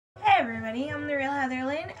everybody, I'm the Real Heather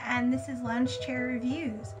Lynn, and this is Loungechair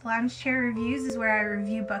Reviews. Loungechair Reviews is where I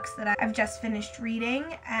review books that I've just finished reading,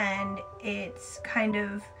 and it's kind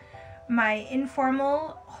of my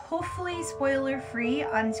informal, hopefully spoiler-free,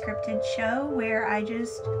 unscripted show where I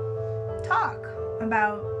just talk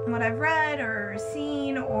about what I've read or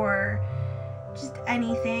seen or just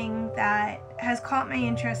anything that has caught my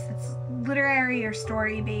interest that's literary or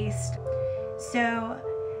story-based. So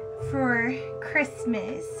for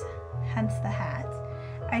Christmas, hence the hat,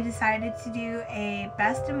 I decided to do a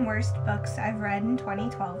best and worst books I've read in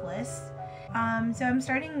 2012 list. So I'm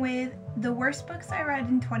starting with the worst books I read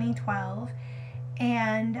in 2012,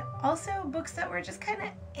 and also books that were just kind of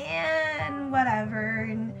and whatever,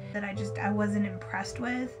 and that I wasn't impressed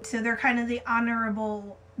with. So they're kind of the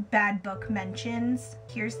honorable bad book mentions.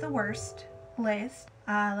 Here's the worst list.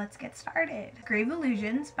 Let's get started. Grave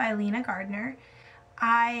Illusions by Lina Gardiner.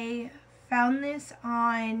 I found this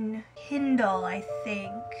on Kindle, I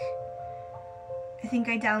think. I think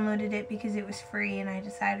I downloaded it because it was free and I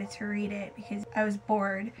decided to read it because I was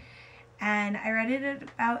bored. And I read it at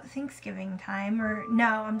about Thanksgiving time, or no,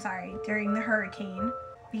 I'm sorry, during the hurricane,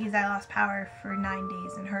 because I lost power for 9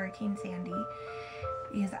 days in Hurricane Sandy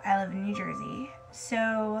because I live in New Jersey.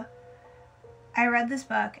 So I read this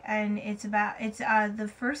book, and it's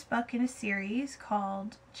the first book in a series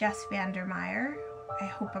called Jess Vandermire. I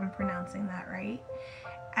hope I'm pronouncing that right.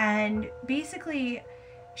 And basically,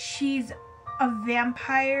 she's a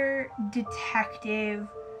vampire detective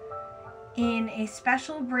in a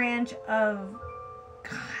special branch of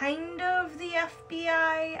kind of the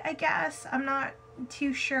FBI, I guess. I'm not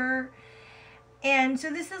too sure. And so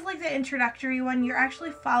this is like the introductory one. You're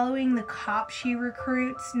actually following the cop she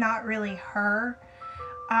recruits, not really her.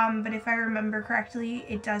 But if I remember correctly,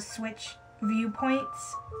 it does switch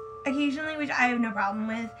viewpoints occasionally, which I have no problem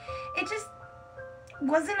with. It just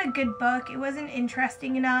wasn't a good book. It wasn't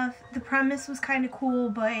interesting enough. The premise was kind of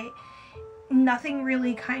cool, but nothing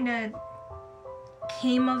really kind of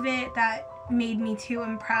came of it that made me too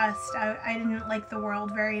impressed. I didn't like the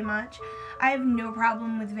world very much. I have no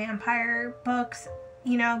problem with vampire books.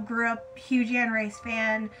 You know, grew up huge Anne Rice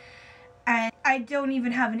fan, and I don't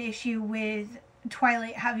even have an issue with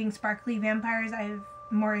Twilight having sparkly vampires. I have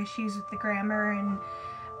more issues with the grammar and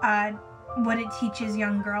what it teaches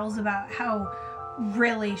young girls about how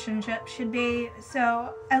relationships should be.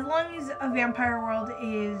 So as long as a vampire world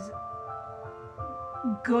is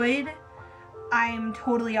good, I'm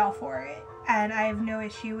totally all for it, and I have no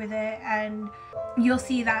issue with it. And you'll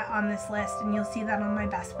see that on this list, and you'll see that on my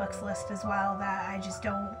best books list as well, that I just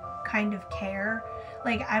don't kind of care.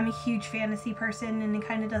 Like, I'm a huge fantasy person, and it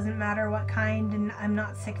kind of doesn't matter what kind, and I'm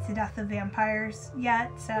not sick to death of vampires yet.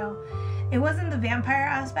 So it wasn't the vampire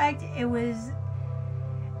aspect, it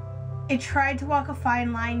tried to walk a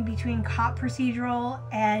fine line between cop procedural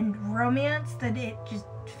and romance that it just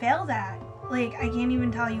failed at. Like, I can't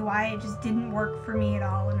even tell you why. It just didn't work for me at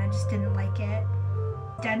all, and I just didn't like it.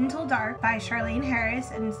 Dead Until Dark by Charlaine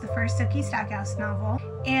Harris, and it's the first Sookie Stackhouse novel.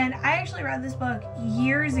 And I actually read this book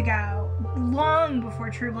years ago, long before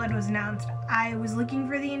True Blood was announced. I was looking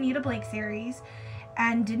for the Anita Blake series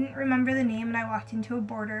and didn't remember the name, and I walked into a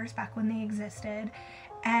Borders back when they existed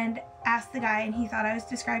and asked the guy, and he thought I was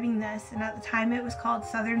describing this, and at the time it was called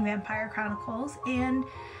Southern Vampire Chronicles, and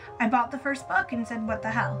I bought the first book and said, what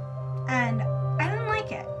the hell? And I didn't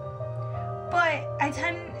like it. But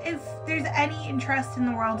if there's any interest in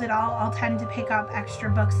the world at all, I'll tend to pick up extra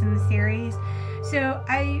books in the series. So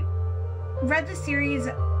I read the series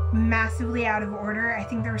massively out of order. I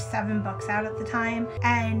think there were 7 books out at the time,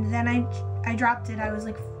 and then I dropped it. I was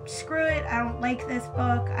like, screw it, I don't like this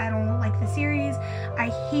book, I don't like the series. I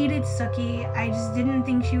hated Sookie. I just didn't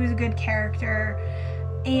think she was a good character,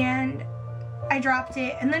 and I dropped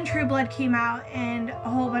it. And then True Blood came out, and a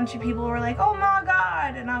whole bunch of people were like, oh my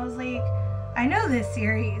god, and I was like, I know this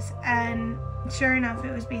series. And sure enough,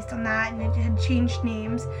 it was based on that, and it had changed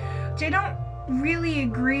names, which I don't really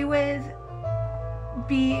agree with,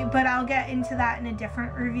 but I'll get into that in a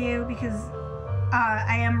different review, because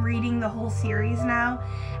I am reading the whole series now,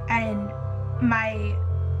 and my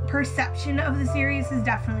perception of the series has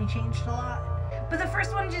definitely changed a lot. But the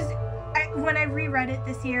first one when I reread it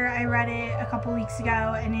this year, I read it a couple weeks ago,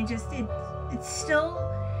 and it still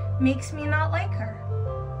makes me not like her.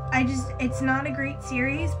 It's not a great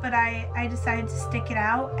series, but I decided to stick it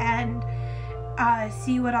out and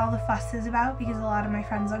see what all the fuss is about, because a lot of my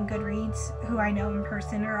friends on Goodreads, who I know in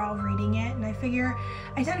person, are all reading it, and I figure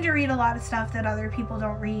I tend to read a lot of stuff that other people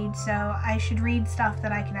don't read, so I should read stuff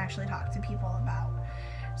that I can actually talk to people about.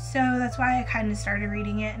 So that's why I kind of started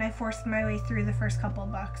reading it, and I forced my way through the first couple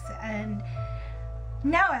books, and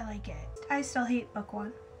Now I like it. I still hate book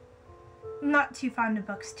 1. Not too fond of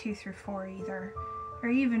books 2 through 4 either, or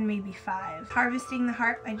even maybe 5. Harvesting the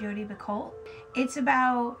Heart by Jodi Picoult. It's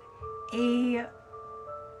about a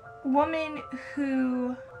woman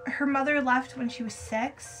who, her mother left when she was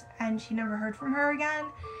 6 and she never heard from her again,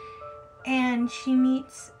 and she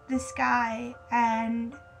meets this guy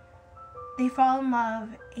and they fall in love,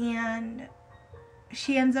 and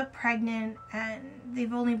she ends up pregnant, and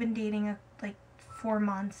they've only been dating like 4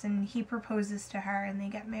 months, and he proposes to her and they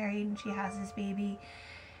get married and she has this baby,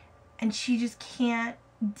 and she just can't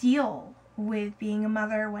deal with being a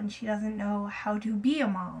mother when she doesn't know how to be a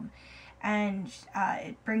mom, and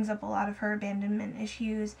it brings up a lot of her abandonment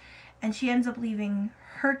issues, and she ends up leaving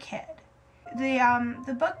her kid.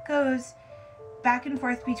 The book goes back and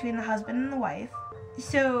forth between the husband and the wife.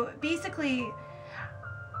 So basically,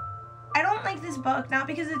 I don't like this book, not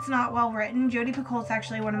because it's not well written. Jodi Picoult's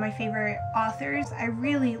actually one of my favorite authors. I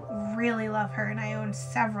really, really love her, and I own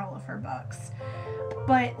several of her books.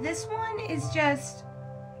 But this one is just,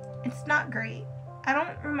 it's not great. I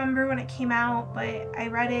don't remember when it came out, but I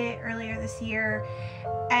read it earlier this year,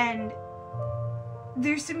 and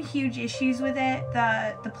there's some huge issues with it.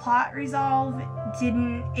 The plot resolve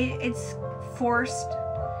it's forced.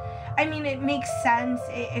 I mean, it makes sense.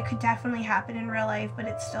 It could definitely happen in real life, but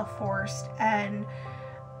it's still forced, and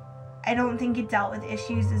I don't think it dealt with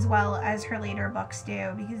issues as well as her later books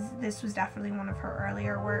do, because this was definitely one of her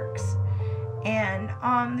earlier works. And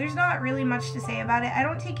there's not really much to say about it. I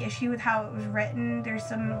don't take issue with how it was written. There's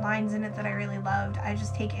some lines in it that I really loved. I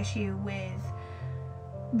just take issue with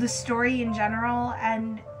the story in general,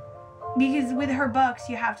 and because with her books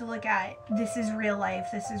you have to look at, this is real life,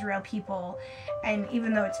 this is real people, and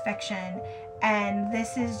even though it's fiction, and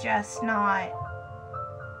this is just not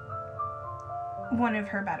one of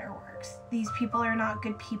her better works. These people are not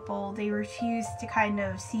good people. They refuse to kind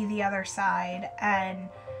of see the other side, and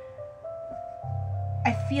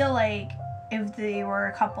I feel like if they were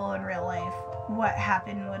a couple in real life, what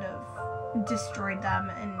happened would have destroyed them,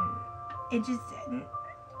 and it just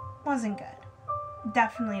wasn't good.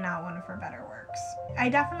 Definitely not one of her better works. I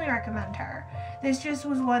definitely recommend her. This just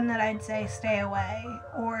was one that I'd say stay away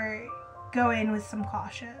or go in with some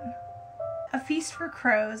caution. A Feast for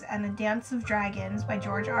Crows and a Dance of Dragons by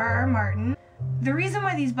George R.R. Martin. The reason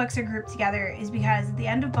why these books are grouped together is because at the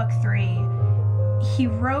end of book 3, he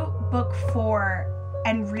wrote book 4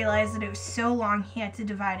 and realized that it was so long he had to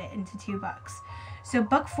divide it into 2 books. So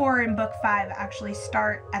book 4 and book 5 actually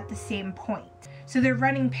start at the same point. So they're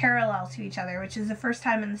running parallel to each other, which is the first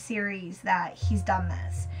time in the series that he's done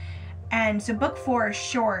this. And so book 4 is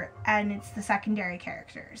short, and it's the secondary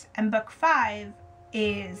characters. And book 5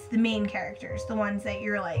 is the main characters, the ones that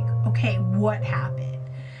you're like, okay, what happened?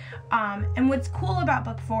 And what's cool about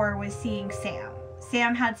book 4 was seeing Sam.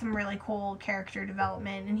 Sam had some really cool character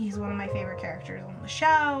development, and he's one of my favorite characters on the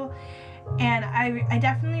show. And I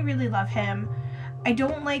definitely really love him. I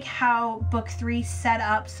don't like how book 3 set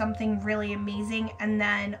up something really amazing and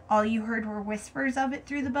then all you heard were whispers of it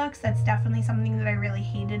through the books. That's definitely something that I really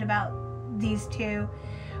hated about these two.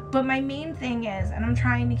 But my main thing is, and I'm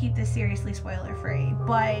trying to keep this seriously spoiler free,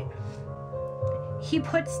 but he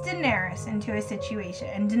puts Daenerys into a situation,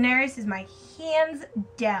 and Daenerys is my hands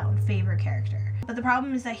down favorite character. But the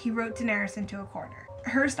problem is that he wrote Daenerys into a corner.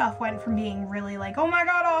 Her stuff went from being really like, oh my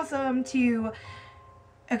god, awesome, to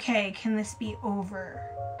okay, can this be over?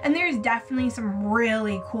 And there's definitely some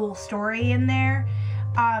really cool story in there.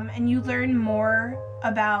 And you learn more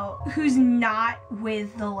about who's not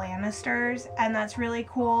with the Lannisters, and that's really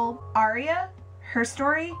cool. Arya, her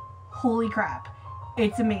story, holy crap,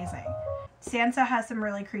 it's amazing. Sansa has some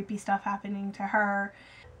really creepy stuff happening to her.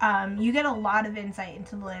 You get a lot of insight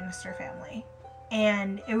into the Lannister family.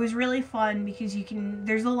 And it was really fun because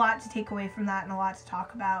there's a lot to take away from that and a lot to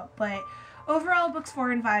talk about. But overall, books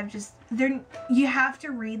 4 and 5, you have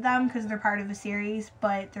to read them because they're part of a series,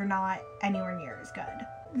 but they're not anywhere near as good.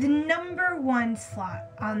 The number 1 slot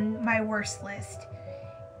on my worst list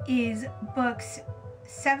is books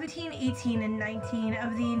 17, 18, and 19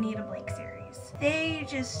 of the Anita Blake series. They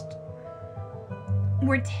just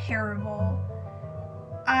were terrible.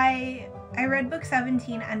 I read book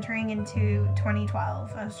 17 entering into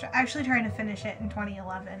 2012. I was actually trying to finish it in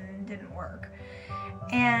 2011 and it didn't work.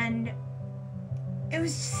 And it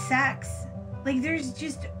was sex. Like, there's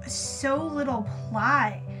just so little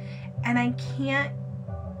plot, and I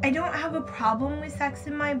don't have a problem with sex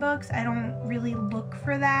in my books. I don't really look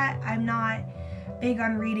for that. I'm not big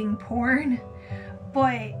on reading porn,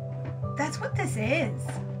 but that's what this is.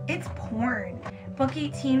 It's porn. Book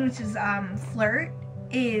 18, which is Flirt,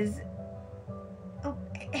 is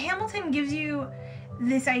Hamilton gives you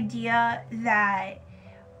this idea that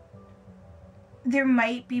there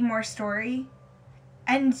might be more story,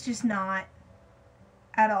 and it's just not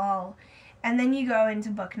at all. And then you go into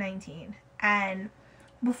book 19, and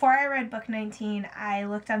before I read book 19, I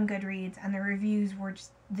looked on Goodreads, and the reviews were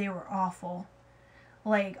just, they were awful.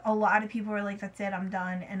 Like, a lot of people were like, that's it, I'm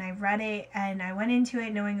done. And I read it, and I went into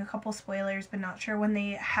it knowing a couple spoilers, but not sure when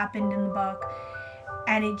they happened in the book.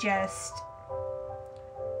 And it just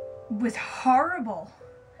was horrible.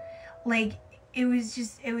 Like, it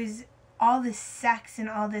was all this sex and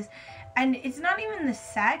all this. And it's not even the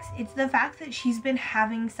sex, it's the fact that she's been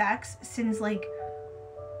having sex since, like,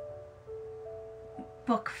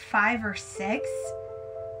 book 5 or 6.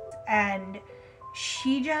 And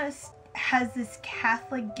she just has this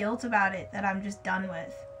Catholic guilt about it that I'm just done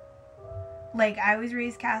with. Like, I was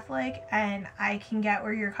raised Catholic, and I can get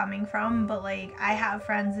where you're coming from, but, like, I have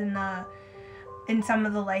friends in some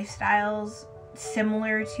of the lifestyles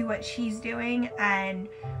similar to what she's doing, and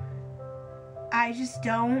I just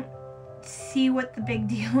don't see what the big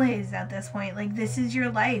deal is at this point. Like, this is your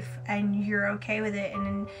life, and you're okay with it.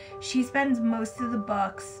 And she spends most of the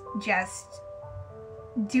books just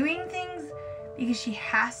doing things because she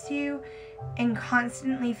has to, and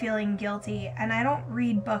constantly feeling guilty. And I don't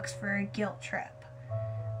read books for a guilt trip.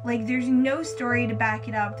 Like, there's no story to back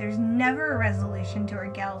it up. There's never a resolution to her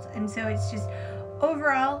guilt. And so it's just,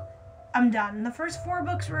 overall, I'm done. The first 4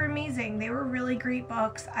 books were amazing. They were really great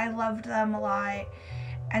books. I loved them a lot.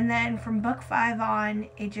 And then from book 5 on,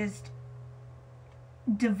 it just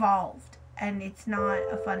devolved. And it's not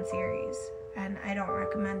a fun series. And I don't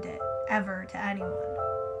recommend it ever to anyone.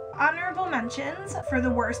 Honorable mentions for the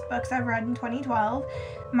worst books I've read in 2012.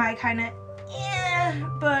 My kind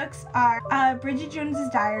of books are Bridget Jones's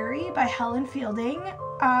Diary by Helen Fielding,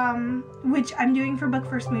 which I'm doing for Book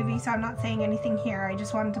First Movie, so I'm not saying anything here. I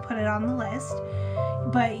just wanted to put it on the list.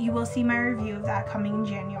 But you will see my review of that coming in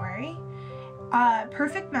January.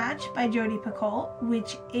 Perfect Match by Jodi Picoult,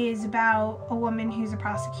 which is about a woman who's a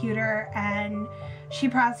prosecutor, and she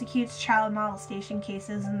prosecutes child molestation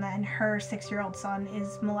cases, and then her 6-year-old son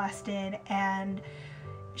is molested, and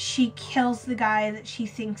she kills the guy that she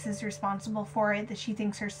thinks is responsible for it, that she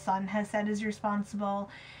thinks her son has said is responsible,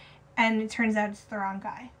 and it turns out it's the wrong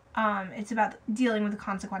guy. It's about dealing with the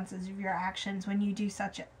consequences of your actions when you do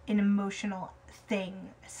such an emotional thing,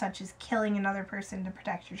 such as killing another person to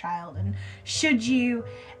protect your child, and should you,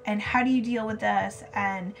 and how do you deal with this?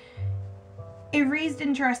 And it raised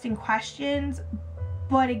interesting questions,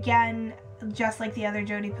 but again, just like the other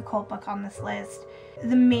Jodi Picoult book on this list,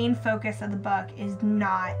 the main focus of the book is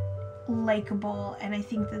not likable, and I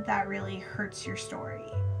think that that really hurts your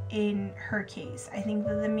story. In her case, I think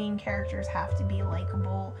that the main characters have to be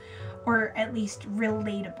likable, or at least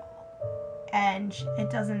relatable, and it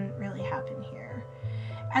doesn't really happen here.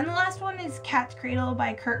 And the last one is Cat's Cradle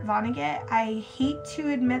by Vonnegut. I hate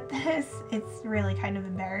to admit this, it's really kind of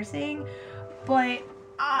embarrassing, but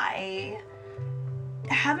I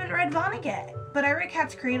haven't read Vonnegut, but I read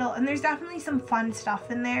Cat's Cradle, and there's definitely some fun stuff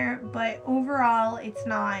in there, but overall it's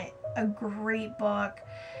not a great book.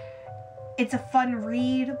 It's a fun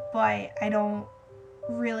read, but I don't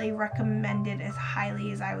really recommend it as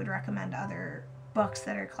highly as I would recommend other books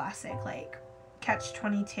that are classic, like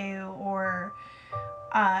Catch-22 or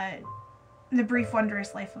The Brief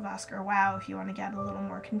Wondrous Life of Oscar Wilde, if you want to get a little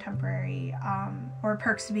more contemporary, or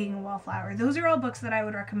Perks of Being a Wallflower. Those are all books that I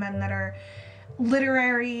would recommend that are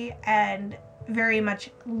literary and very much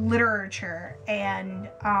literature, and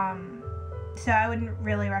so I wouldn't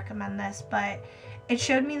really recommend this, but it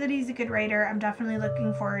showed me that he's a good writer. I'm definitely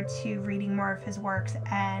looking forward to reading more of his works,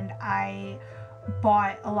 and I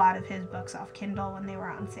bought a lot of his books off Kindle when they were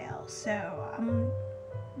on sale, so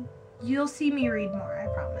you'll see me read more, I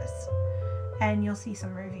promise, and you'll see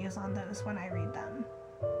some reviews on those when I read them.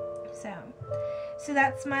 So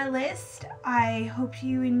that's my list. I hope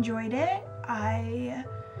you enjoyed it. I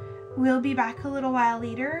will be back a little while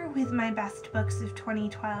later with my best books of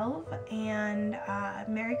 2012, and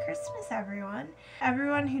Merry Christmas, everyone.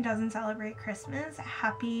 Everyone who doesn't celebrate Christmas,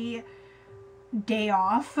 happy day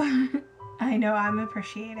off. I know I'm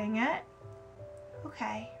appreciating it.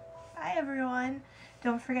 Okay, bye everyone.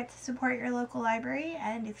 Don't forget to support your local library,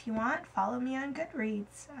 and if you want, follow me on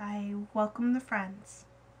Goodreads. I welcome the friends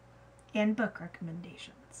and book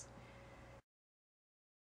recommendations.